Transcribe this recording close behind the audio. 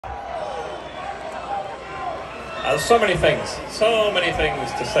So many things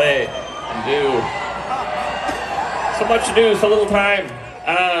to say and do. So much to do, so little time.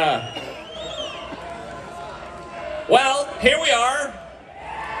 Well, here we are,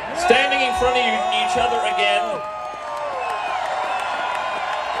 standing in front of each other again.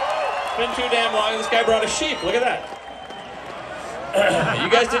 It's been too damn long. This guy brought a sheep. Look at that. You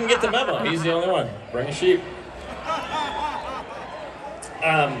guys didn't get the memo. He's the only one. Bring a sheep.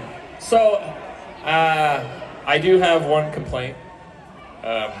 I do have one complaint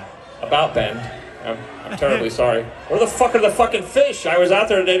about Bend. I'm terribly sorry. Where the fuck are the fucking fish? I was out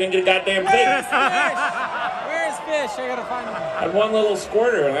there today, didn't get a goddamn thing. Where's fish? I gotta find them. I had one little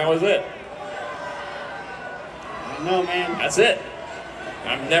squirter and that was it. No, man. That's it.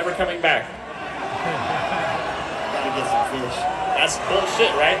 I'm never coming back. Gotta get some fish. That's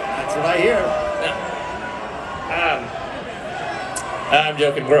bullshit, right? That's what I hear. No. I'm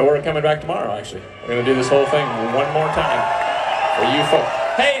joking. We're coming back tomorrow, actually. We're going to do this whole thing one more time for you folks.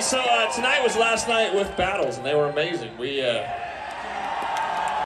 Hey, so tonight was last night with Battles, and they were amazing. We